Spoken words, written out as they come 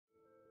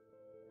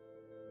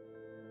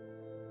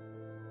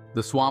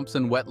The swamps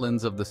and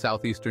wetlands of the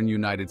southeastern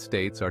United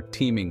States are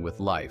teeming with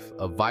life,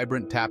 a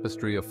vibrant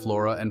tapestry of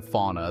flora and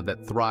fauna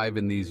that thrive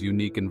in these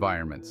unique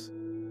environments.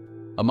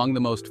 Among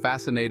the most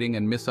fascinating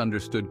and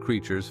misunderstood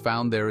creatures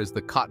found there is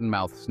the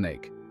cottonmouth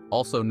snake,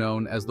 also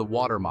known as the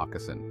water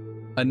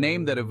moccasin, a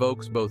name that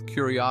evokes both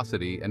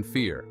curiosity and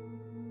fear.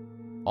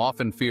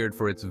 Often feared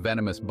for its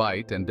venomous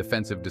bite and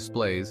defensive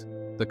displays,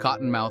 the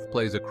cottonmouth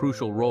plays a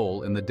crucial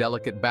role in the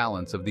delicate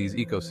balance of these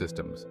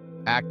ecosystems,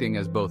 acting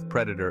as both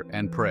predator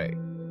and prey.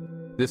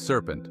 This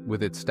serpent,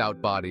 with its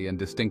stout body and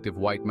distinctive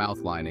white mouth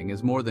lining,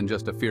 is more than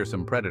just a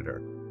fearsome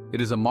predator. It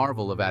is a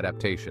marvel of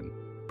adaptation,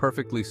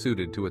 perfectly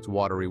suited to its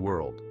watery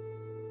world.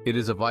 It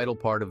is a vital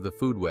part of the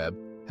food web,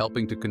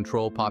 helping to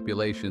control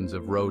populations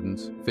of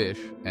rodents, fish,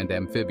 and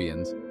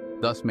amphibians,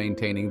 thus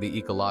maintaining the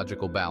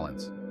ecological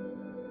balance.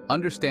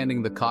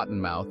 Understanding the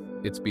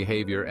cottonmouth, its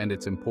behavior, and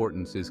its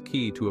importance is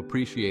key to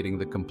appreciating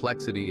the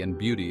complexity and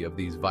beauty of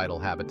these vital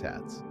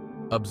habitats.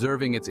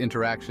 Observing its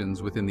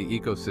interactions within the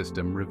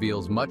ecosystem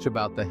reveals much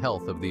about the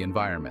health of the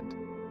environment.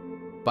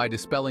 By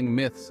dispelling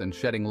myths and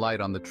shedding light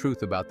on the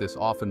truth about this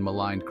often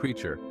maligned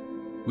creature,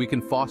 we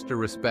can foster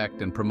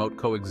respect and promote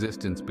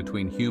coexistence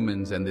between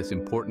humans and this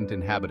important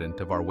inhabitant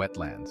of our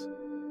wetlands.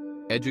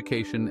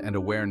 Education and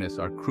awareness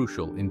are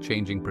crucial in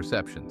changing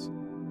perceptions.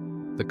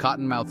 The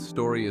cottonmouth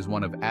story is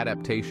one of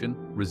adaptation,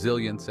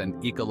 resilience,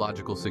 and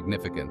ecological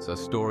significance, a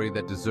story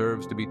that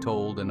deserves to be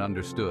told and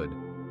understood.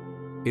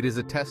 It is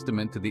a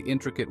testament to the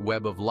intricate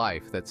web of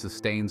life that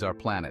sustains our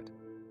planet.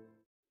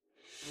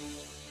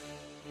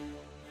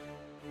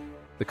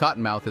 The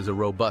cottonmouth is a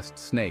robust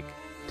snake,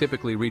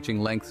 typically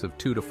reaching lengths of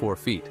 2 to 4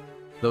 feet,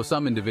 though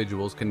some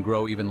individuals can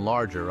grow even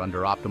larger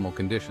under optimal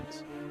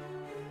conditions.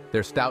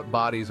 Their stout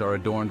bodies are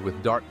adorned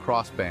with dark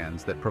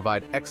crossbands that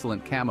provide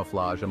excellent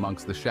camouflage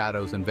amongst the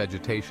shadows and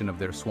vegetation of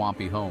their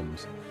swampy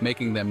homes,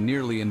 making them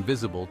nearly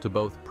invisible to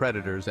both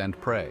predators and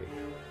prey.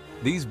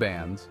 These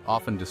bands,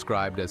 often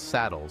described as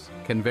saddles,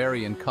 can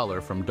vary in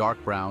color from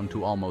dark brown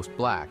to almost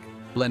black,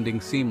 blending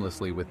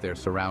seamlessly with their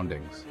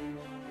surroundings.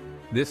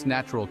 This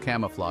natural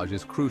camouflage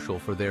is crucial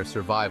for their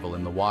survival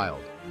in the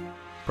wild.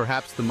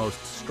 Perhaps the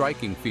most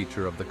striking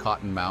feature of the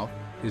cottonmouth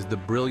is the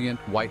brilliant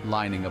white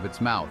lining of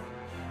its mouth,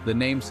 the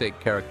namesake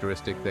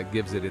characteristic that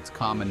gives it its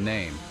common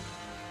name.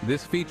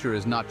 This feature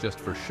is not just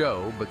for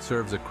show, but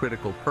serves a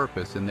critical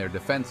purpose in their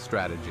defense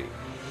strategy.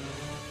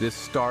 This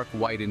stark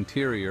white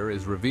interior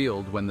is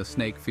revealed when the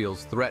snake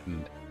feels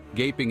threatened,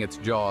 gaping its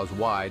jaws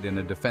wide in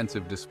a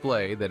defensive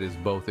display that is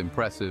both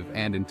impressive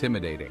and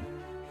intimidating.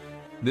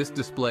 This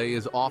display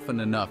is often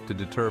enough to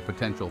deter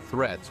potential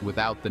threats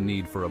without the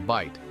need for a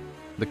bite.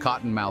 The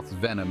cottonmouth's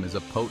venom is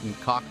a potent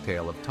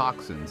cocktail of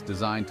toxins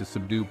designed to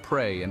subdue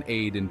prey and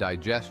aid in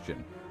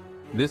digestion.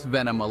 This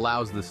venom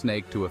allows the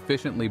snake to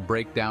efficiently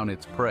break down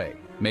its prey,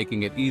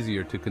 making it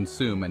easier to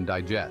consume and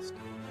digest.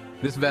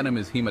 This venom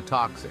is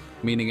hemotoxic,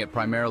 meaning it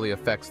primarily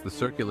affects the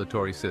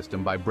circulatory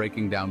system by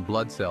breaking down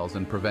blood cells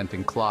and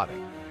preventing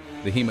clotting.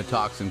 The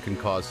hemotoxin can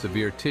cause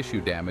severe tissue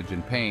damage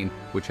and pain,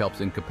 which helps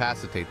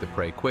incapacitate the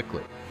prey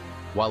quickly.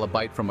 While a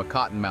bite from a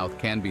cottonmouth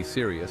can be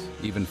serious,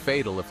 even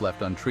fatal if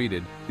left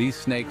untreated, these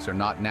snakes are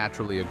not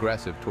naturally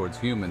aggressive towards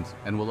humans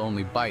and will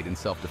only bite in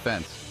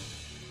self-defense.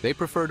 They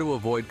prefer to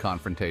avoid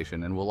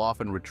confrontation and will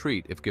often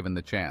retreat if given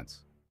the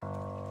chance.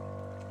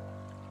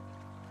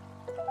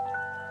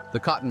 The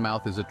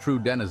cottonmouth is a true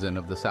denizen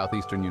of the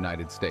southeastern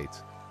United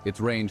States, its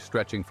range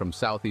stretching from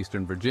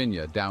southeastern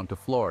Virginia down to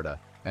Florida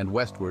and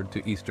westward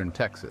to eastern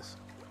Texas.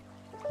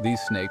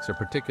 These snakes are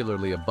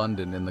particularly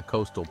abundant in the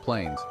coastal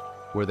plains,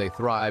 where they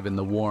thrive in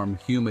the warm,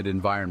 humid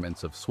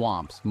environments of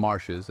swamps,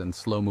 marshes, and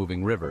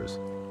slow-moving rivers.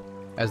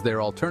 As their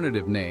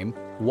alternative name,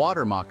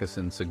 water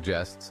moccasin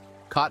suggests,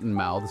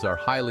 cottonmouths are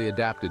highly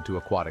adapted to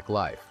aquatic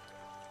life.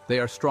 They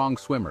are strong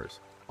swimmers,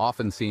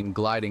 often seen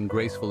gliding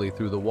gracefully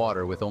through the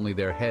water with only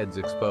their heads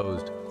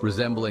exposed,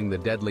 resembling the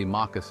deadly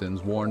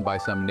moccasins worn by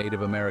some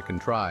Native American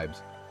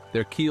tribes.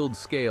 Their keeled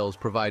scales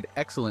provide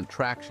excellent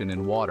traction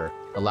in water,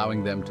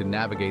 allowing them to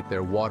navigate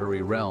their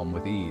watery realm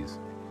with ease.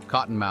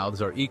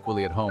 Cottonmouths are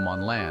equally at home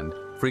on land,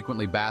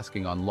 frequently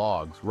basking on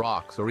logs,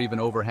 rocks, or even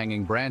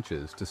overhanging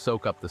branches to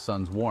soak up the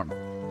sun's warmth.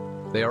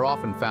 They are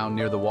often found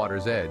near the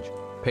water's edge,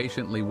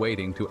 patiently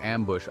waiting to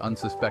ambush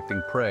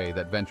unsuspecting prey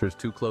that ventures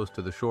too close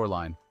to the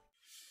shoreline.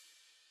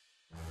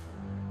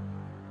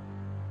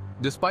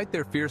 Despite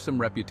their fearsome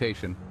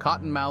reputation,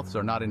 cottonmouths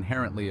are not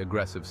inherently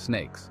aggressive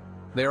snakes.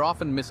 They are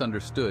often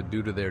misunderstood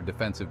due to their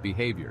defensive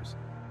behaviors.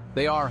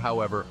 They are,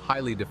 however,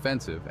 highly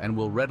defensive and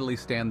will readily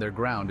stand their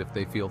ground if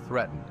they feel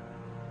threatened.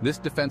 This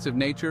defensive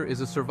nature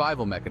is a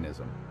survival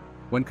mechanism.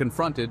 When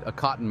confronted, a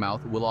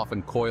cottonmouth will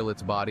often coil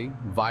its body,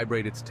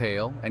 vibrate its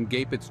tail, and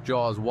gape its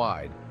jaws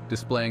wide,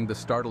 displaying the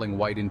startling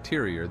white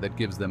interior that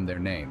gives them their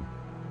name.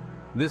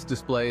 This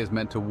display is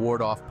meant to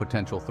ward off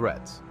potential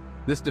threats.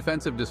 This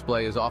defensive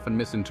display is often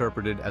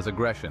misinterpreted as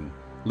aggression,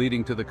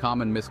 leading to the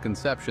common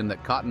misconception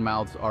that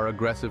cottonmouths are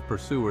aggressive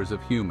pursuers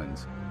of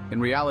humans. In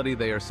reality,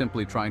 they are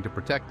simply trying to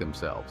protect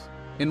themselves.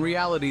 In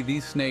reality,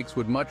 these snakes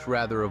would much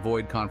rather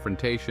avoid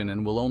confrontation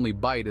and will only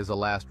bite as a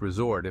last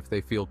resort if they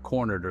feel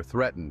cornered or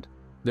threatened.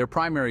 Their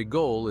primary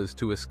goal is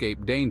to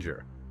escape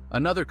danger.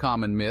 Another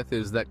common myth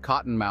is that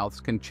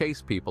cottonmouths can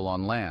chase people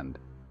on land.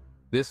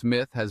 This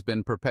myth has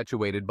been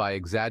perpetuated by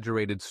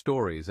exaggerated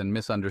stories and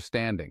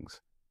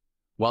misunderstandings.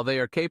 While they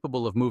are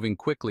capable of moving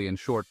quickly in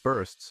short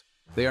bursts,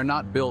 they are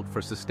not built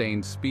for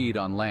sustained speed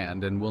on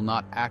land and will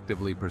not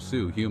actively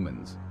pursue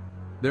humans.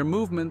 Their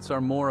movements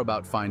are more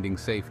about finding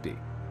safety.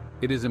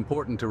 It is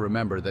important to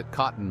remember that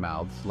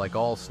cottonmouths, like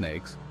all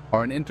snakes,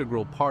 are an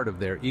integral part of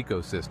their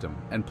ecosystem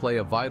and play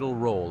a vital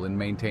role in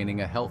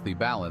maintaining a healthy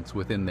balance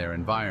within their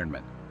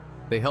environment.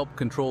 They help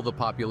control the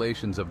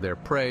populations of their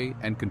prey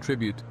and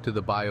contribute to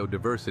the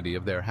biodiversity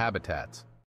of their habitats.